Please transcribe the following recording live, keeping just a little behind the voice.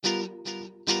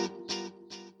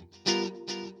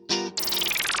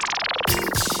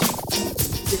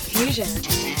Diffusion,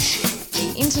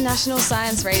 the international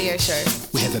science radio show.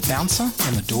 We have a bouncer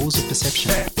on the doors of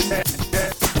perception.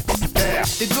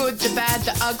 The good, the bad,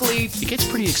 the ugly. It gets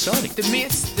pretty exciting. The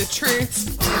myths, the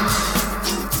truths.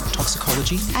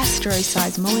 Toxicology.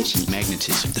 Astroseismology.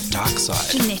 Magnetism. The dark side.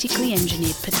 Genetically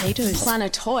engineered potatoes.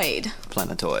 Planetoid.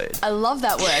 Planetoid. I love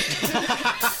that word.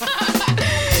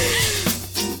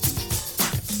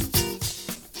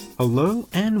 Hello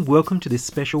and welcome to this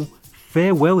special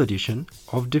farewell edition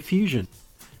of Diffusion.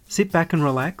 Sit back and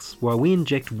relax while we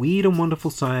inject weird and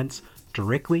wonderful science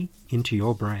directly into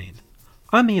your brain.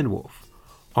 I'm Ian Wolfe.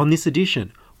 On this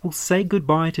edition, we'll say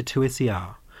goodbye to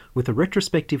 2SER with a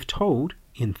retrospective told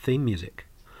in theme music,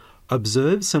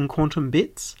 observe some quantum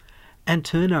bits, and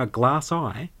turn our glass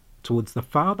eye towards the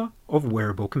father of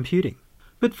wearable computing.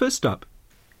 But first up,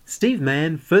 Steve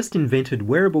Mann first invented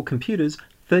wearable computers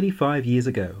 35 years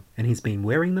ago, and he's been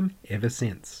wearing them ever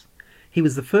since. He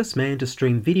was the first man to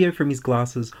stream video from his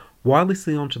glasses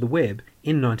wirelessly onto the web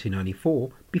in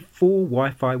 1994, before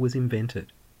Wi-Fi was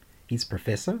invented. He's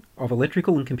Professor of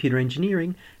Electrical and Computer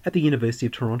Engineering at the University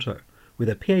of Toronto, with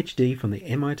a PhD from the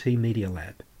MIT Media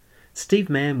Lab. Steve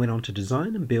Mann went on to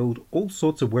design and build all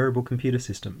sorts of wearable computer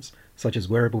systems, such as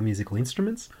wearable musical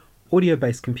instruments,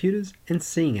 audio-based computers, and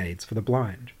seeing aids for the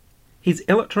blind. His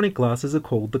electronic glasses are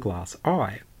called the Glass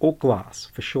Eye, or Glass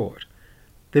for short.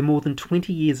 They're more than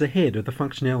 20 years ahead of the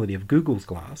functionality of Google's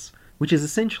Glass, which is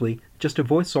essentially just a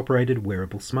voice-operated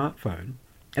wearable smartphone,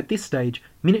 at this stage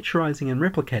miniaturizing and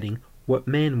replicating what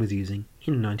Mann was using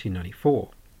in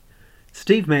 1994.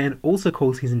 Steve Mann also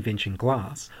calls his invention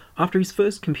Glass after his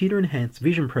first computer-enhanced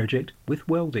vision project with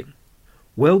welding.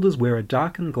 Welders wear a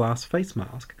darkened glass face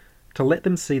mask to let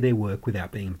them see their work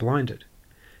without being blinded.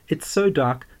 It's so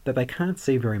dark that they can't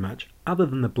see very much other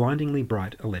than the blindingly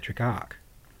bright electric arc.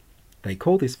 They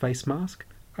call this face mask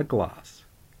a glass.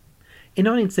 In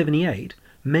 1978,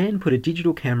 Mann put a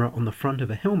digital camera on the front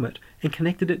of a helmet and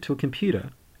connected it to a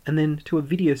computer and then to a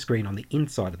video screen on the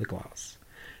inside of the glass.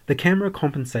 The camera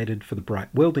compensated for the bright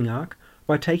welding arc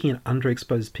by taking an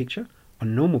underexposed picture, a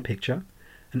normal picture,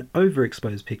 an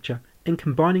overexposed picture, and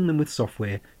combining them with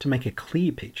software to make a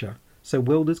clear picture so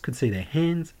welders could see their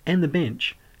hands and the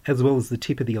bench as well as the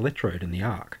tip of the electrode and the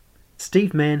arc.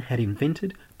 Steve Mann had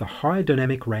invented the high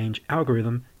dynamic range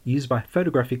algorithm used by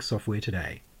photographic software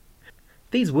today.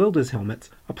 These welders' helmets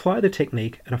apply the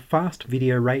technique at a fast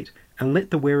video rate and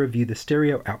let the wearer view the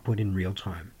stereo output in real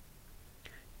time.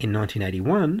 In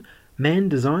 1981, Mann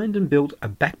designed and built a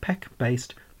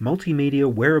backpack-based multimedia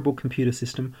wearable computer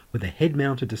system with a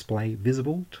head-mounted display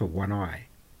visible to one eye.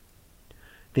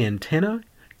 The antenna,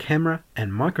 camera,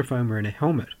 and microphone were in a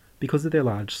helmet because of their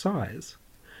large size.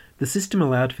 The system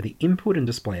allowed for the input and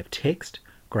display of text,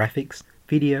 graphics,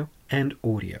 video, and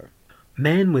audio.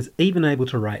 Mann was even able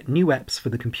to write new apps for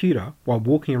the computer while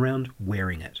walking around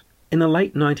wearing it. In the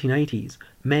late 1980s,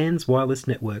 Mann's wireless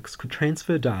networks could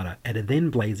transfer data at a then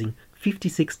blazing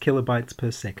 56 kilobytes per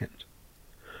second.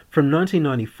 From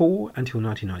 1994 until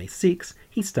 1996,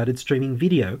 he started streaming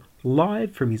video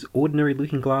live from his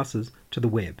ordinary-looking glasses to the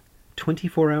web,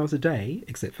 24 hours a day,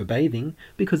 except for bathing,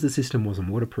 because the system wasn't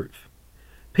waterproof.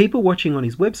 People watching on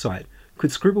his website could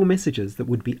scribble messages that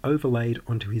would be overlaid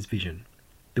onto his vision.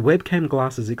 The webcam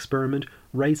glasses experiment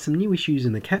raised some new issues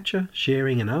in the capture,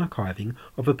 sharing and archiving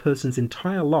of a person's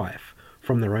entire life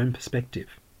from their own perspective.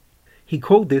 He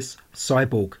called this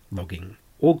cyborg logging,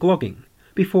 or glogging,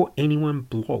 before anyone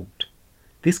blogged.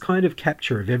 This kind of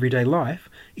capture of everyday life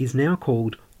is now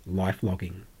called life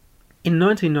logging. In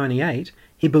 1998,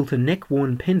 he built a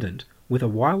neck-worn pendant with a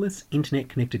wireless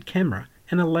internet-connected camera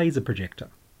and a laser projector.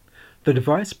 The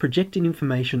device projected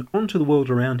information onto the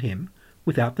world around him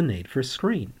without the need for a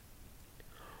screen.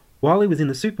 While he was in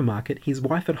the supermarket, his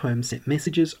wife at home sent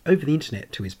messages over the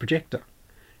internet to his projector.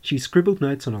 She scribbled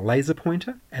notes on a laser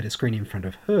pointer at a screen in front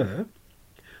of her,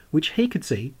 which he could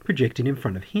see projected in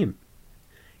front of him.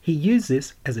 He used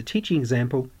this as a teaching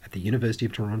example at the University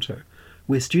of Toronto,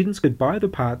 where students could buy the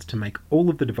parts to make all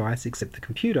of the device except the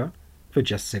computer for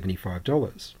just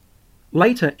 $75.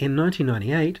 Later, in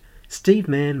 1998, Steve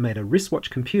Mann made a wristwatch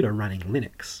computer running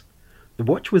Linux. The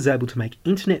watch was able to make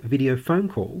internet video phone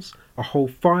calls a whole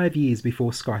 5 years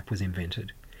before Skype was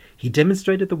invented. He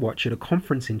demonstrated the watch at a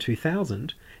conference in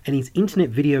 2000, and his internet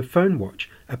video phone watch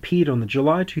appeared on the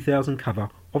July 2000 cover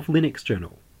of Linux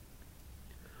Journal.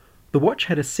 The watch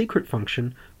had a secret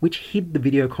function which hid the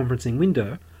video conferencing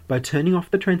window by turning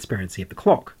off the transparency of the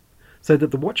clock, so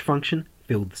that the watch function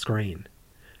filled the screen.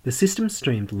 The system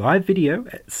streamed live video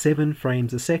at 7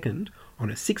 frames a second on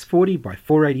a 640 by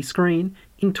 480 screen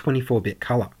in 24-bit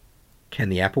colour. Can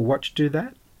the Apple Watch do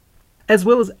that? As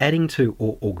well as adding to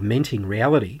or augmenting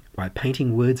reality by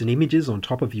painting words and images on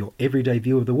top of your everyday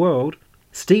view of the world,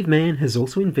 Steve Mann has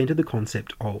also invented the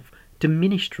concept of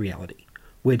diminished reality,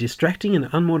 where distracting and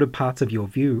unwanted parts of your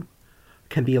view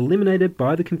can be eliminated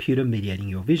by the computer mediating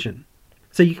your vision.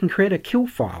 So you can create a kill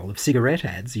file of cigarette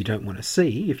ads you don't want to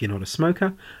see if you're not a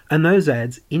smoker, and those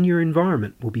ads in your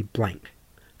environment will be blank,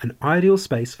 an ideal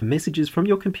space for messages from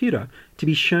your computer to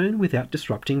be shown without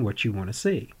disrupting what you want to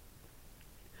see.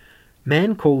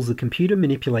 Mann calls the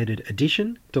computer-manipulated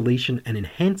addition, deletion and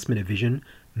enhancement of vision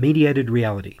mediated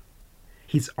reality.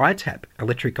 His iTap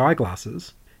electric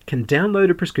eyeglasses can download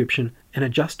a prescription and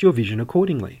adjust your vision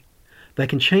accordingly. They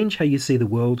can change how you see the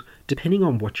world depending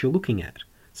on what you're looking at,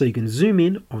 so you can zoom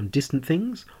in on distant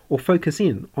things or focus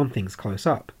in on things close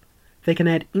up. They can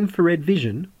add infrared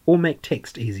vision or make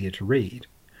text easier to read.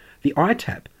 The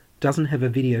iTap doesn't have a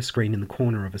video screen in the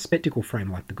corner of a spectacle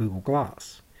frame like the Google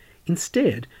Glass.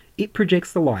 Instead, it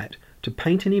projects the light to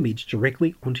paint an image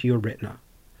directly onto your retina.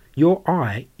 Your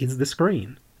eye is the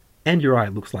screen, and your eye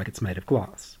looks like it's made of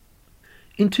glass.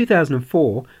 In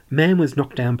 2004, Mann was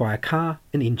knocked down by a car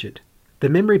and injured. The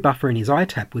memory buffer in his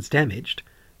iTap was damaged,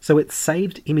 so it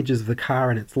saved images of the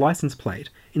car and its license plate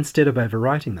instead of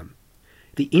overwriting them.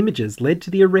 The images led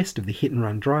to the arrest of the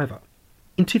hit-and-run driver.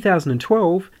 In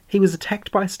 2012, he was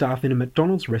attacked by staff in a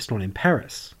McDonald's restaurant in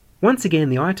Paris. Once again,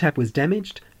 the iTap was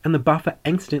damaged, and the buffer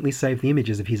accidentally saved the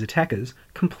images of his attackers,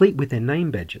 complete with their name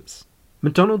badges.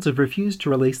 McDonald's have refused to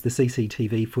release the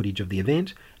CCTV footage of the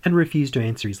event and refused to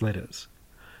answer his letters.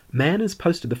 Mann has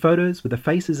posted the photos with the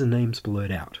faces and names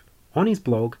blurred out on his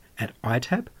blog at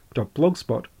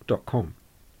itap.blogspot.com.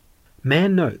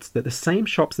 Mann notes that the same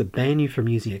shops that ban you from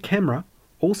using a camera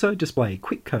also display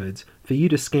quick codes for you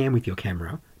to scan with your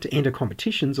camera to enter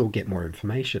competitions or get more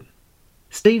information.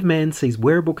 Steve Mann sees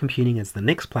wearable computing as the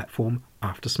next platform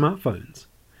after smartphones.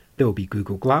 There will be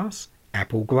Google Glass,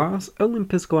 Apple Glass,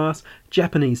 Olympus Glass,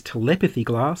 Japanese telepathy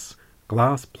glass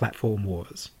platform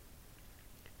wars.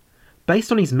 Based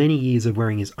on his many years of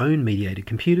wearing his own mediated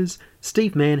computers,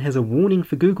 Steve Mann has a warning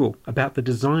for Google about the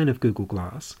design of Google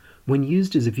Glass when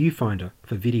used as a viewfinder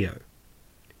for video.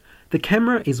 The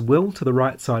camera is well to the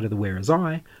right side of the wearer's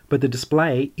eye, but the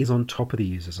display is on top of the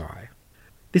user's eye.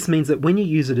 This means that when you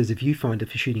use it as a viewfinder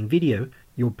for shooting video,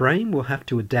 your brain will have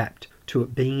to adapt to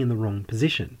it being in the wrong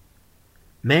position.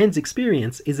 Mann's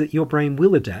experience is that your brain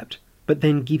will adapt, but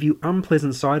then give you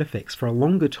unpleasant side effects for a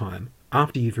longer time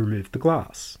after you've removed the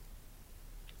glass.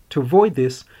 To avoid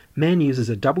this, Mann uses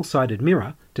a double-sided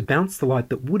mirror to bounce the light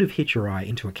that would have hit your eye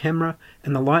into a camera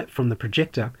and the light from the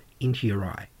projector into your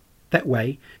eye. That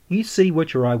way, you see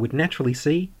what your eye would naturally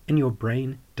see and your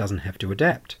brain doesn't have to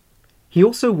adapt. He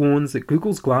also warns that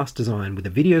Google's Glass design with a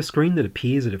video screen that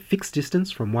appears at a fixed distance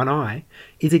from one eye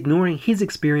is ignoring his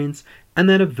experience and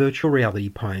that of virtual reality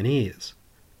pioneers.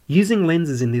 Using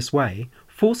lenses in this way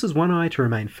forces one eye to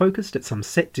remain focused at some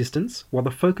set distance while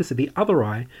the focus of the other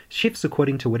eye shifts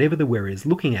according to whatever the wearer is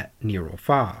looking at, near or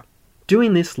far.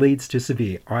 Doing this leads to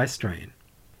severe eye strain.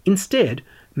 Instead,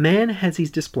 Mann has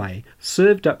his display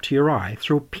served up to your eye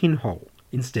through a pinhole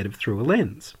instead of through a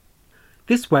lens.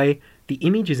 This way, the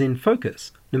image is in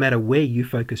focus no matter where you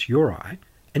focus your eye,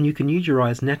 and you can use your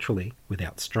eyes naturally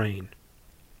without strain.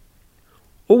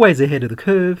 Always ahead of the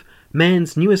curve,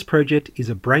 Mann's newest project is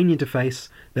a brain interface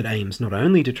that aims not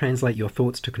only to translate your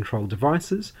thoughts to control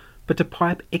devices, but to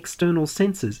pipe external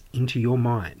sensors into your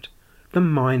mind, the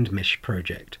Mind Mesh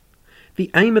project. The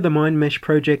aim of the Mind Mesh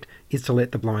project is to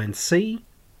let the blind see,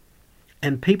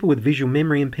 and people with visual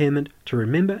memory impairment to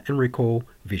remember and recall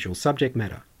visual subject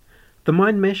matter. The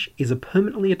Mind Mesh is a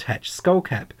permanently attached skull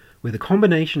cap with a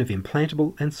combination of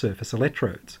implantable and surface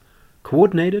electrodes,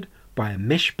 coordinated by a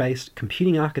mesh-based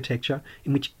computing architecture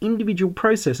in which individual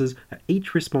processors are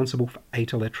each responsible for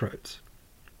 8 electrodes.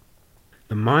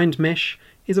 The Mind Mesh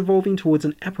is evolving towards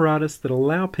an apparatus that will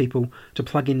allow people to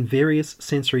plug in various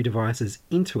sensory devices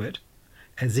into it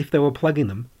as if they were plugging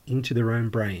them into their own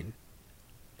brain.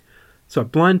 So a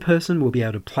blind person will be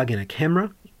able to plug in a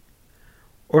camera,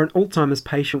 or an Alzheimer's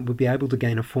patient will be able to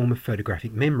gain a form of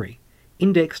photographic memory,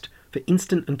 indexed for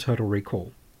instant and total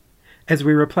recall. As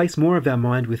we replace more of our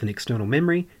mind with an external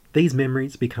memory, these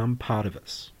memories become part of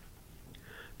us.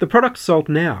 The product sold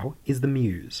now is the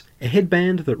Muse, a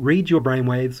headband that reads your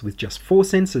brainwaves with just 4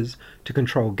 sensors to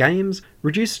control games,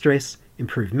 reduce stress,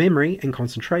 improve memory and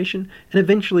concentration, and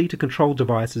eventually to control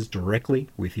devices directly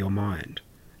with your mind.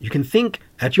 You can think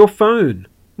at your phone!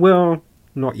 Well,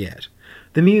 not yet.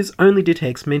 The Muse only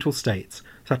detects mental states,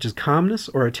 such as calmness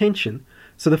or attention,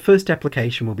 so the first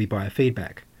application will be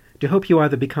biofeedback, to help you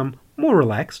either become more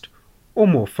relaxed or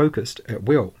more focused at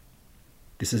will.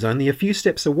 This is only a few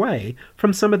steps away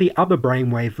from some of the other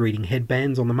brainwave reading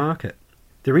headbands on the market.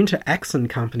 The Interaxon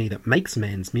company that makes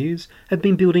Man's Muse have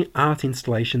been building art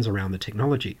installations around the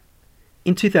technology.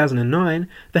 In 2009,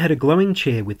 they had a glowing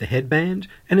chair with the headband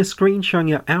and a screen showing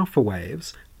your alpha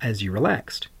waves as you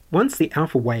relaxed. Once the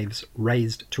alpha waves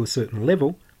raised to a certain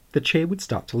level, the chair would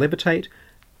start to levitate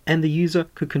and the user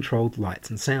could control the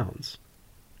lights and sounds.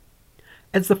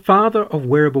 As the father of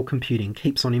wearable computing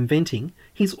keeps on inventing,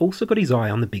 he's also got his eye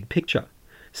on the big picture.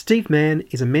 Steve Mann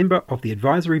is a member of the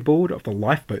advisory board of the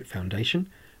Lifeboat Foundation,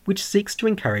 which seeks to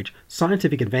encourage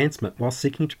scientific advancement while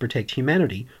seeking to protect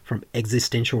humanity from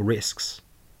existential risks.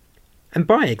 And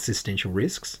by existential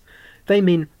risks, they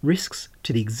mean risks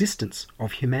to the existence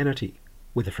of humanity,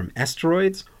 whether from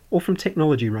asteroids or from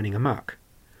technology running amok.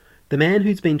 The man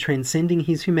who's been transcending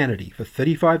his humanity for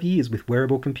 35 years with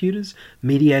wearable computers,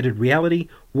 mediated reality,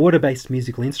 water-based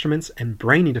musical instruments, and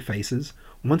brain interfaces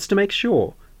wants to make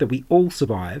sure that we all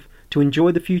survive to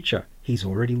enjoy the future he's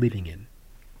already living in.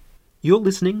 You're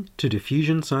listening to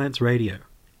Diffusion Science Radio.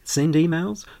 Send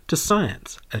emails to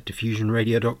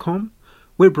science@diffusionradio.com.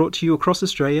 We're brought to you across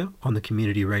Australia on the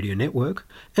Community Radio Network,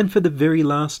 and for the very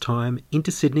last time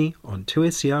into Sydney on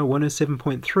 2SCR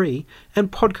 107.3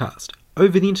 and podcast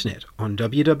over the internet on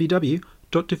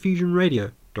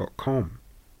www.diffusionradio.com.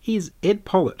 Here's Ed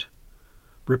Pollitt,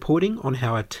 reporting on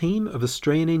how a team of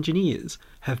Australian engineers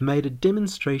have made a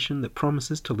demonstration that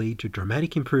promises to lead to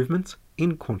dramatic improvements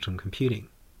in quantum computing.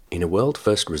 In a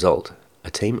world-first result, a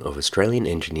team of Australian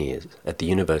engineers at the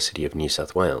University of New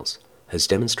South Wales has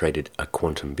demonstrated a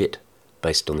quantum bit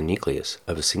based on the nucleus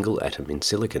of a single atom in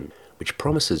silicon, which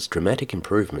promises dramatic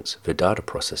improvements for data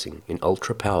processing in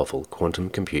ultra-powerful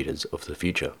quantum computers of the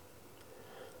future.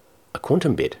 A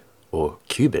quantum bit, or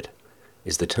qubit,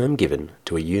 is the term given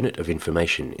to a unit of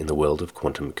information in the world of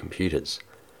quantum computers,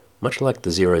 much like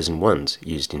the zeros and ones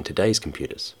used in today's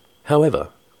computers. However,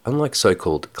 unlike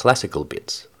so-called classical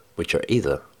bits, which are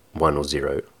either 1 or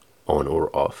 0, on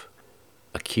or off,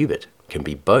 a qubit can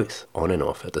be both on and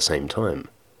off at the same time.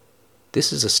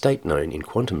 This is a state known in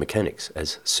quantum mechanics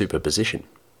as superposition.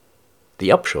 The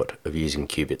upshot of using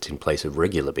qubits in place of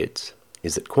regular bits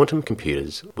is that quantum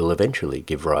computers will eventually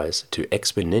give rise to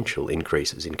exponential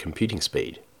increases in computing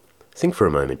speed. Think for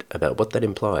a moment about what that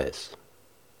implies.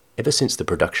 Ever since the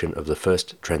production of the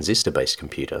first transistor-based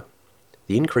computer,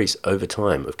 the increase over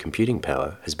time of computing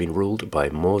power has been ruled by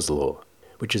Moore's law,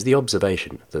 which is the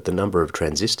observation that the number of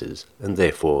transistors, and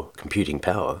therefore computing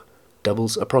power,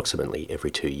 doubles approximately every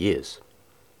 2 years.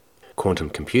 Quantum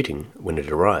computing, when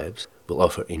it arrives, will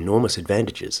offer enormous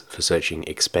advantages for searching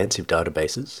expansive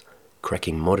databases,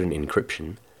 cracking modern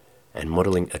encryption, and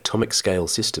modelling atomic-scale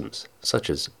systems such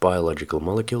as biological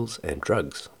molecules and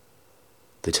drugs.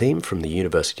 The team from the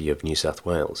University of New South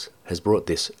Wales has brought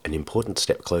this an important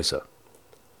step closer.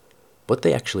 What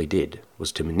they actually did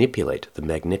was to manipulate the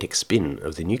magnetic spin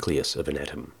of the nucleus of an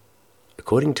atom.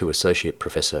 According to Associate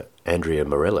Professor Andrea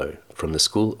Morello from the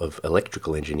School of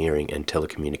Electrical Engineering and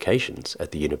Telecommunications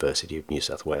at the University of New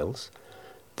South Wales,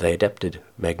 they adapted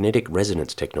magnetic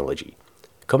resonance technology,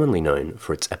 commonly known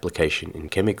for its application in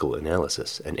chemical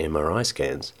analysis and MRI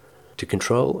scans, to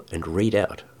control and read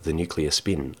out the nuclear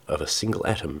spin of a single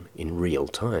atom in real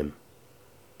time.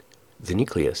 The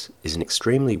nucleus is an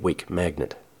extremely weak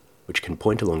magnet, which can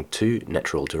point along 2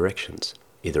 natural directions,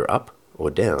 either up or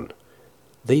down,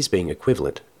 these being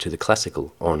equivalent to the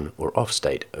classical on or off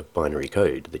state of binary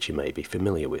code that you may be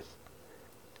familiar with.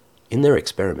 In their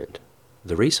experiment,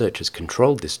 the researchers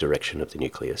controlled this direction of the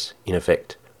nucleus, in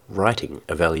effect writing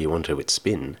a value onto its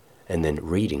spin and then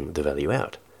reading the value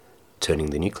out,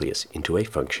 turning the nucleus into a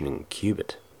functioning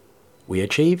qubit. We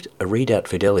achieved a readout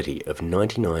fidelity of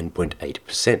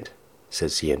 99.8%,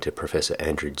 says Scienta Professor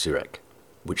Andrew Dzurak,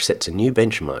 which sets a new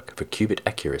benchmark for qubit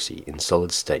accuracy in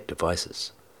solid-state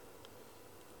devices.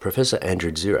 Professor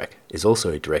Andrew Dzurak is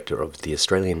also a director of the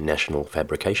Australian National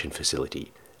Fabrication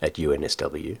Facility at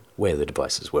UNSW, where the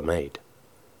devices were made.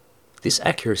 This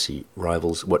accuracy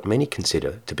rivals what many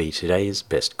consider to be today's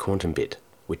best quantum bit,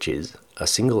 which is a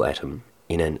single atom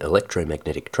in an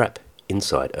electromagnetic trap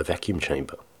inside a vacuum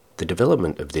chamber. The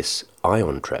development of this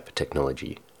ion trap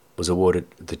technology was awarded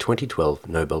the 2012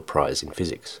 Nobel Prize in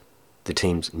Physics. The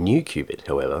team's new qubit,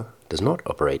 however, does not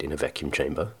operate in a vacuum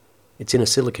chamber. It's in a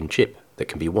silicon chip that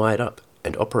can be wired up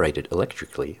and operated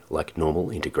electrically like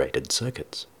normal integrated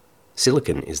circuits.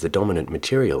 Silicon is the dominant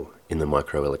material in the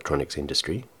microelectronics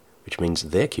industry, which means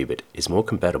their qubit is more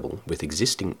compatible with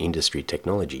existing industry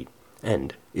technology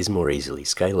and is more easily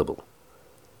scalable.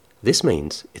 This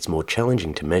means it's more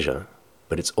challenging to measure,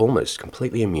 but it's almost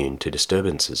completely immune to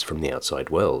disturbances from the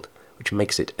outside world, which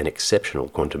makes it an exceptional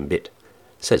quantum bit,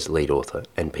 says lead author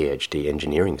and PhD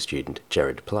engineering student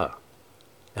Jared Pla.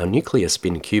 Our nuclear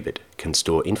spin qubit can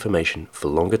store information for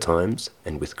longer times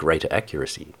and with greater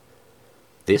accuracy.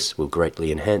 This will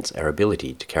greatly enhance our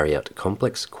ability to carry out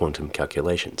complex quantum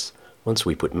calculations once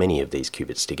we put many of these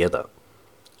qubits together.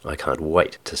 I can't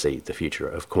wait to see the future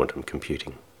of quantum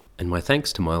computing. And my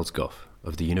thanks to Miles Goff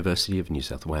of the University of New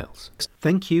South Wales.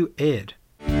 Thank you, Ed.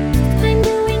 I'm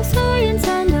doing science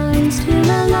and I'm still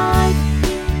alive.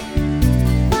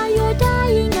 While you're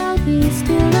dying, I'll be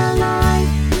still alive.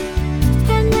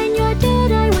 And when you're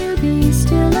dead, I will be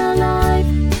still alive.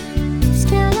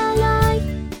 Still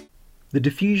alive. The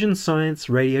Diffusion Science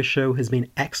radio show has been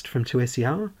axed from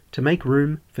 2SER to make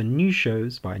room for new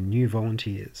shows by new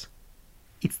volunteers.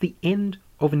 It's the end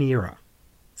of an era.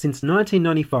 Since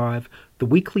 1995, the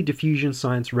weekly Diffusion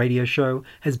Science radio show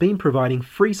has been providing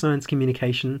free science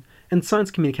communication and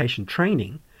science communication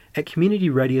training at community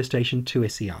radio station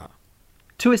 2SER.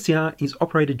 2SER is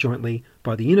operated jointly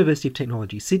by the University of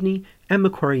Technology Sydney and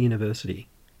Macquarie University.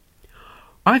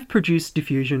 I've produced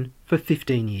Diffusion for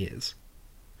 15 years.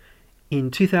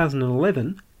 In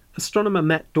 2011, astronomer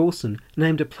Matt Dawson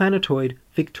named a planetoid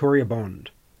Victoria Bond.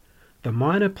 The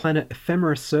Minor Planet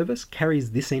Ephemeris service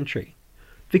carries this entry.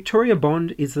 Victoria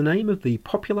Bond is the name of the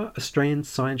popular Australian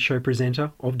science show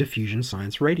presenter of Diffusion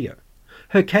Science Radio.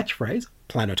 Her catchphrase,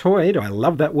 planetoid, I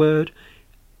love that word,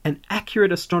 and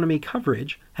accurate astronomy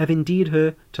coverage have endeared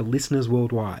her to listeners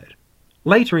worldwide.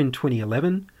 Later in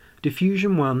 2011,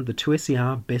 Diffusion won the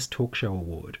 2SER Best Talk Show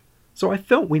Award, so I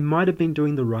felt we might have been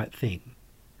doing the right thing.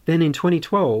 Then in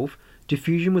 2012,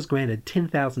 Diffusion was granted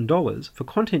 $10,000 for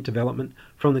content development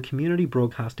from the Community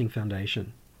Broadcasting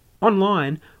Foundation.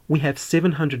 Online, we have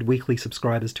 700 weekly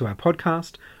subscribers to our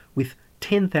podcast, with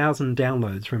 10,000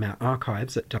 downloads from our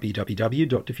archives at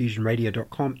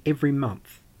www.diffusionradio.com every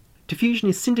month. Diffusion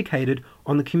is syndicated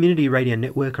on the community radio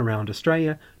network around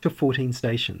Australia to 14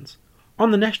 stations,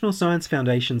 on the National Science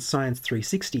Foundation's Science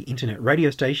 360 internet radio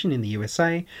station in the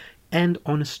USA, and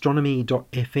on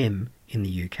astronomy.fm in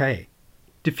the UK.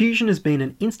 Diffusion has been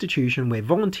an institution where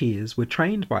volunteers were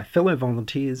trained by fellow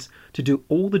volunteers to do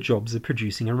all the jobs of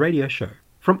producing a radio show,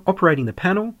 from operating the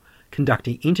panel,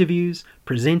 conducting interviews,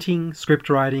 presenting, script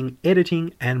writing,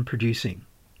 editing, and producing.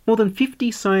 More than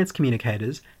 50 science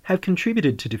communicators have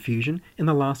contributed to Diffusion in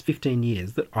the last 15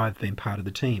 years that I've been part of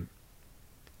the team.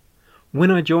 When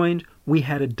I joined, we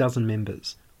had a dozen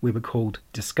members. We were called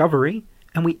Discovery,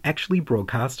 and we actually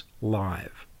broadcast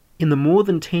live. In the more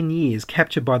than 10 years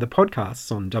captured by the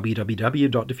podcasts on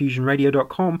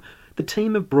www.diffusionradio.com, the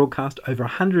team have broadcast over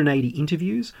 180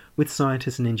 interviews with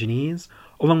scientists and engineers,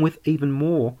 along with even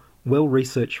more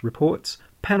well-researched reports,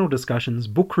 panel discussions,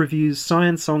 book reviews,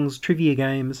 science songs, trivia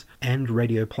games, and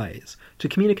radio plays to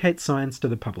communicate science to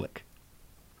the public.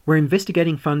 We're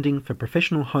investigating funding for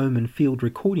professional home and field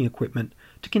recording equipment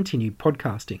to continue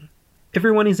podcasting.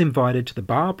 Everyone is invited to the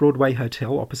Bar Broadway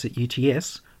Hotel opposite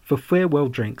UTS for farewell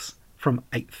drinks from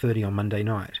 8:30 on Monday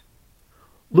night.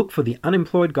 Look for the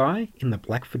unemployed guy in the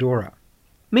black fedora.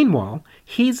 Meanwhile,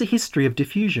 here's a history of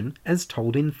Diffusion as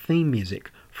told in theme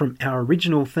music, from our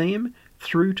original theme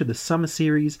through to the summer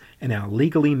series and our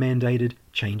legally mandated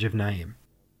change of name.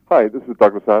 Hi, this is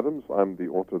Douglas Adams. I'm the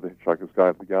author of The Hitchhiker's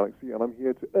Guide to the Galaxy, and I'm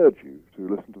here to urge you to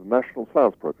listen to the National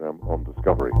Science Program on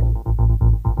Discovery.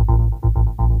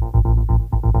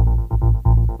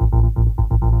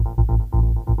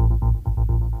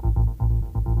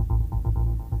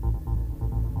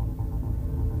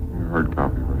 Hard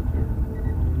copy right there.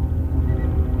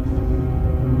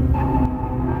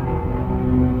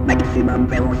 Maximum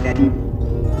velocity.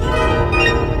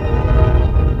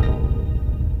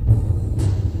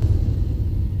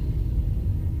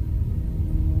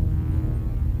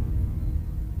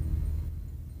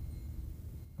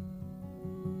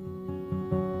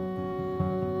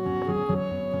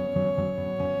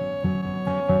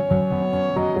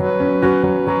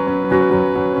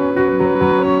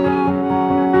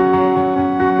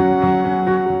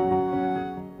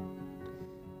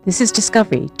 This is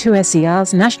Discovery,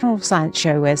 2SER's national science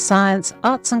show where science,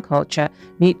 arts and culture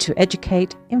meet to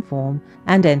educate, inform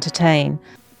and entertain.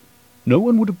 No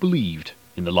one would have believed,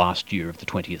 in the last year of the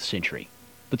 20th century,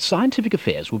 that scientific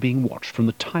affairs were being watched from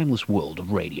the timeless world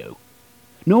of radio.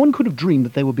 No one could have dreamed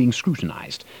that they were being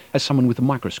scrutinized as someone with a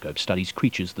microscope studies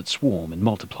creatures that swarm and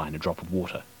multiply in a drop of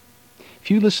water.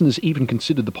 Few listeners even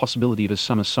considered the possibility of a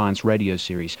summer science radio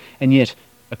series, and yet,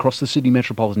 across the Sydney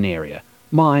metropolitan area,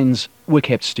 minds were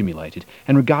kept stimulated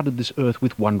and regarded this earth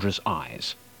with wondrous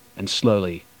eyes. And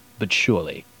slowly, but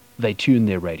surely, they tuned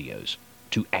their radios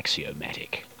to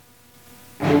Axiomatic.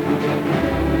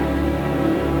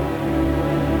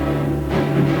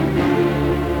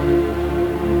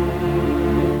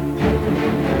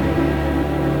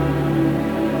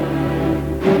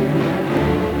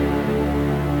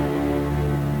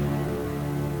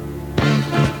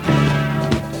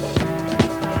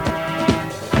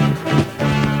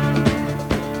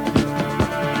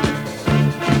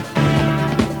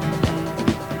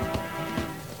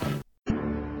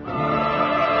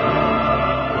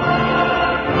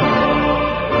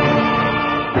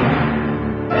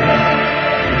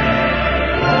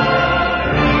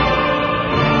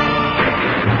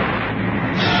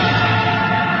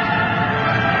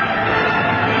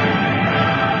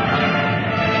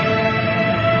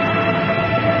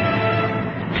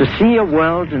 See a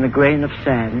world in a grain of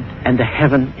sand and a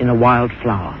heaven in a wild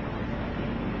flower.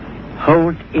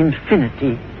 Hold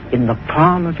infinity in the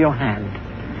palm of your hand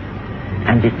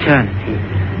and eternity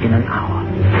in an hour.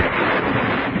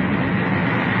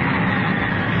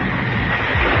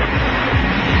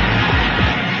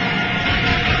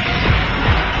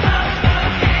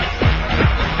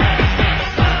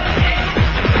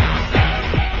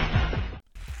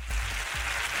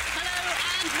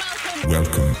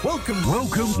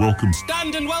 Welcome.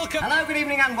 Stand and welcome. Hello, good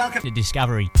evening and welcome to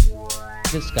Discovery.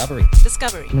 Discovery.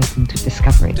 Listen to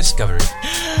Discovery. Discovery.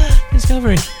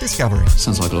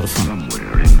 Sounds like a lot of fun.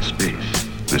 Somewhere in space,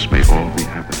 this may all be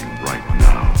happening right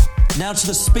now. Now, to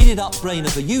the speeded up brain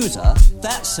of the user,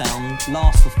 that sound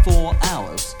lasts for 4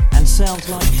 hours and sounds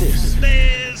like this.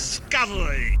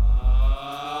 Discovery.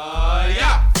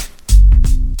 Yeah.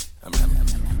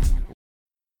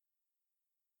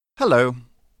 Hello.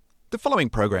 The following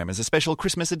program is a special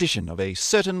Christmas edition of a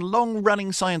certain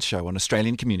long-running science show on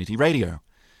Australian Community Radio.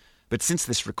 But since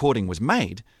this recording was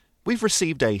made, we've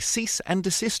received a cease and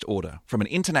desist order from an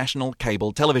international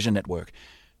cable television network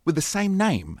with the same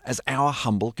name as our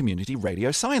humble community radio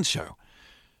science show.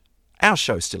 Our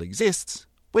show still exists,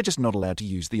 we're just not allowed to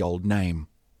use the old name.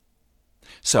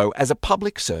 So, as a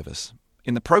public service,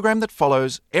 in the program that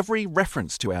follows, every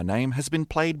reference to our name has been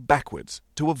played backwards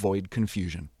to avoid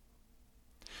confusion.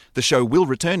 The show will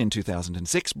return in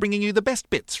 2006, bringing you the best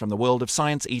bits from the world of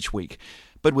science each week,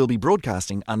 but we'll be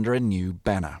broadcasting under a new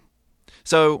banner.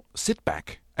 So sit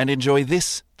back and enjoy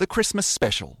this, the Christmas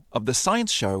special of the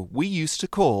science show we used to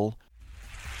call...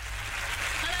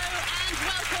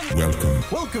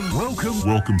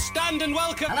 Welcome. Stand and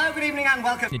welcome. Hello, good evening and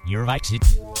welcome. Eurovaxit.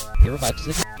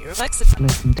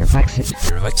 Listen to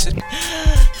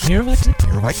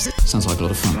Eurovaxit. Sounds like a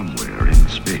lot of fun. Somewhere in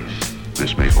space,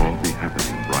 this may all be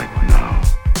happening right now.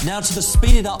 Now, to the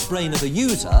speeded up brain of the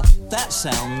user, that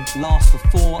sound lasts for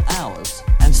 4 hours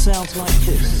and sounds like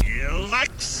this.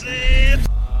 Eurovaxit.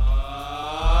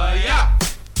 Yeah.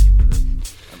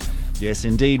 Yes,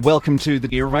 indeed. Welcome to the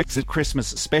Eurovaxit Christmas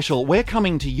special. We're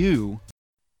coming to you...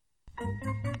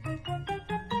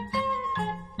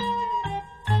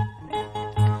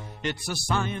 It's a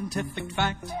scientific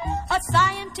fact. A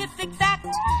scientific fact.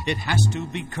 It has to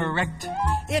be correct.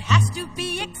 It has to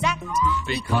be exact.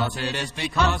 Because it is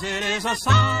a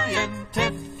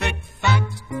scientific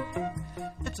fact.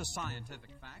 It's a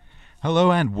scientific fact.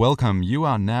 Hello and welcome. You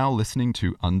are now listening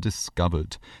to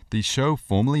Undiscovered, the show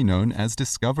formerly known as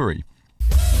Discovery.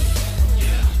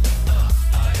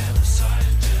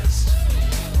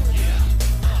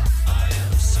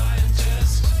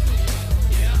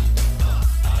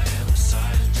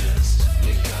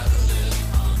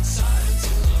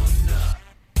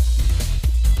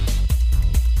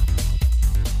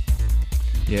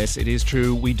 Yes, it is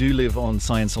true. We do live on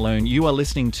Science Alone. You are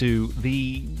listening to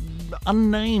the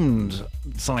unnamed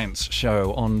science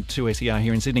show on 2SER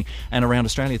here in Sydney and around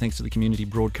Australia thanks to the Community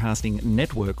Broadcasting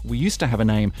Network. We used to have a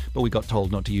name, but we got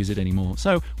told not to use it anymore.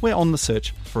 So we're on the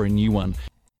search for a new one.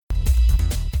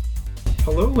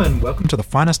 Hello and welcome to the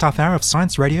finest half hour of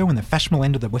science radio in the fashionable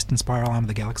end of the western spiral arm of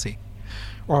the galaxy.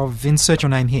 Of insert your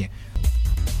name here.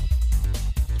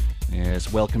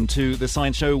 Yes, welcome to the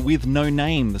science show with no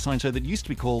name, the science show that used to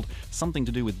be called something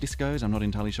to do with discos, I'm not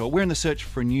entirely sure. We're in the search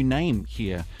for a new name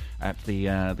here at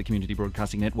the Community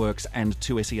Broadcasting Networks and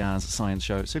 2SER's science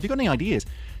show. So if you've got any ideas,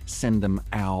 send them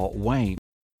our way.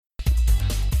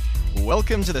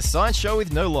 Welcome to the science show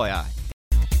with no lawyer.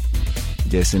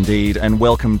 Yes, indeed, and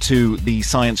welcome to the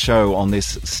science show on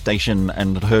this station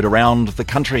and heard around the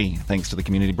country thanks to the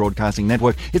Community Broadcasting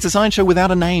Network. It's a science show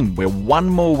without a name. We're one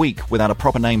more week without a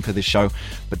proper name for this show,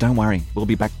 but don't worry, we'll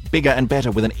be back bigger and better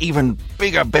with an even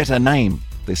bigger, better name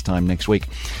this time next week.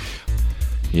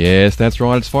 Yes, that's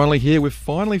right, it's finally here. We've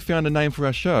finally found a name for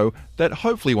our show that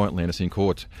hopefully won't land us in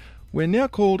court. We're now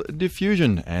called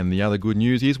Diffusion, and the other good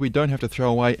news is we don't have to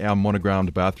throw away our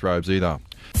monogrammed bathrobes either.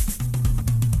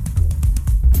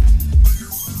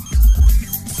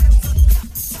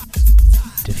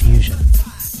 Diffusion.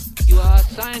 You are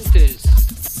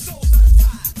scientists.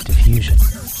 Diffusion.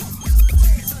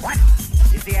 What?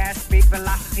 Is the airspeed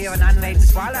velocity of an unladen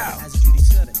swallow?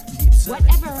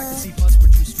 Whatever.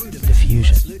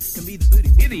 Diffusion.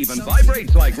 It even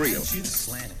vibrates like real.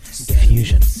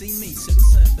 Diffusion.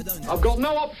 I've got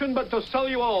no option but to sell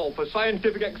you all for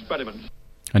scientific experiments.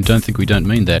 I don't think we don't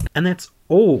mean that. And that's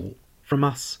all from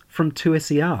us from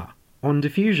 2SER on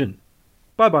Diffusion.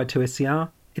 Bye-bye 2SER.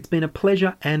 It's been a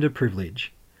pleasure and a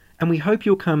privilege, and we hope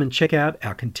you'll come and check out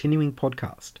our continuing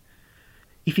podcast.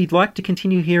 If you'd like to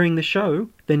continue hearing the show,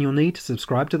 then you'll need to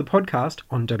subscribe to the podcast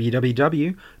on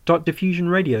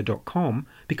www.diffusionradio.com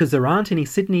because there aren't any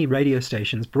Sydney radio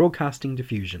stations broadcasting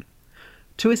Diffusion.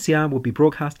 2SER will be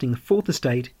broadcasting the Fourth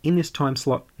Estate in this time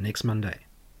slot next Monday.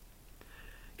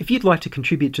 If you'd like to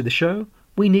contribute to the show,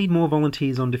 we need more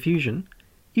volunteers on Diffusion.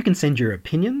 You can send your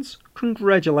opinions,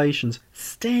 congratulations,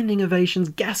 standing ovations,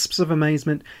 gasps of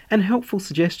amazement, and helpful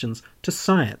suggestions to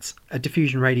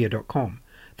science@diffusionradio.com.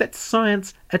 That's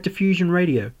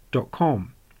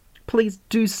science@diffusionradio.com. Please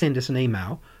do send us an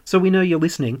email so we know you're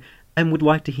listening and would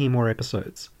like to hear more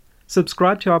episodes.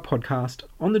 Subscribe to our podcast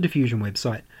on the Diffusion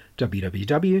website,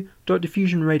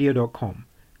 www.diffusionradio.com.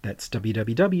 That's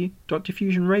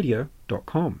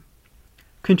www.diffusionradio.com.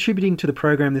 Contributing to the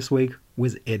program this week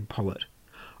was Ed Pollett.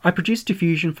 I produced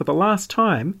Diffusion for the last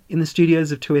time in the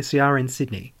studios of 2SER in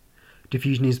Sydney.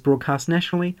 Diffusion is broadcast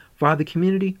nationally via the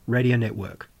Community Radio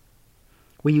Network,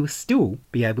 where you will still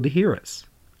be able to hear us.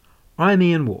 I'm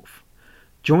Ian Wolfe.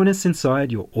 Join us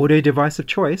inside your audio device of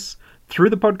choice through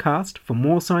the podcast for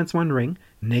more science wondering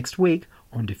next week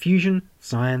on Diffusion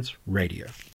Science Radio.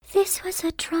 This was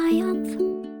a triumph.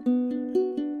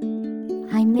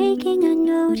 I'm making a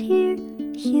note here,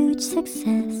 huge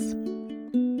success.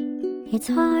 It's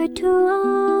hard to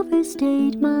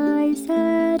overstate my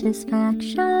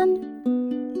satisfaction.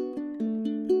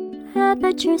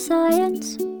 Aperture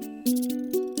science.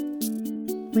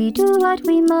 We do what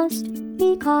we must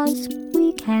because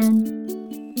we can.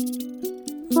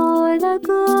 For the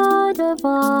good of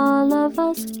all of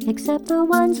us, except the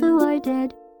ones who are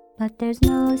dead. But there's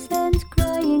no sense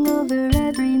crying over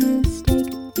every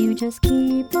mistake. You just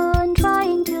keep on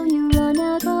trying till you run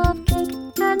out of cake.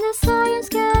 And the science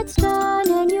gets done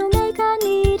and you make a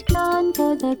neat gun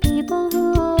for the people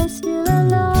who are still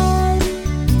alive.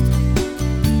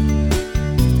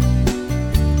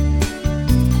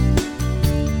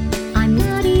 I'm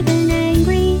not even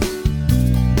angry.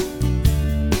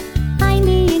 I'm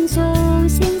being so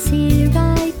sincere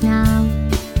right now.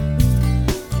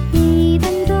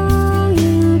 Even though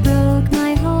you broke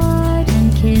my heart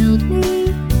and killed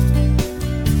me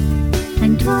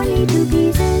and tore me to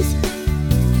pieces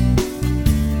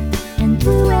and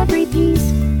threw every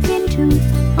piece into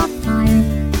a fire.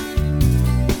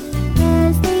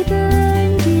 As they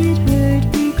burned, it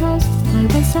hurt because I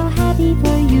was so happy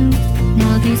for you.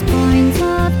 Now these points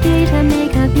of data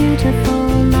make a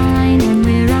beautiful line, and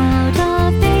we're out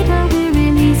of data, we're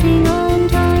releasing on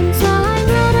time. So I'm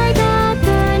glad I got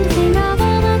burned. Think of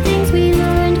all the things we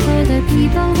learned for the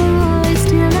people who are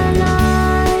still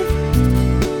alive.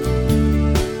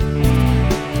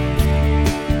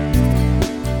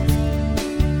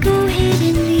 Go ahead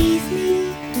and leave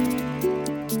me.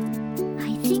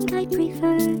 I think I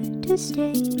prefer to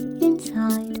stay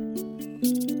inside.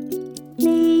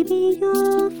 Maybe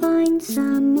you'll find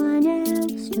someone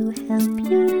else to help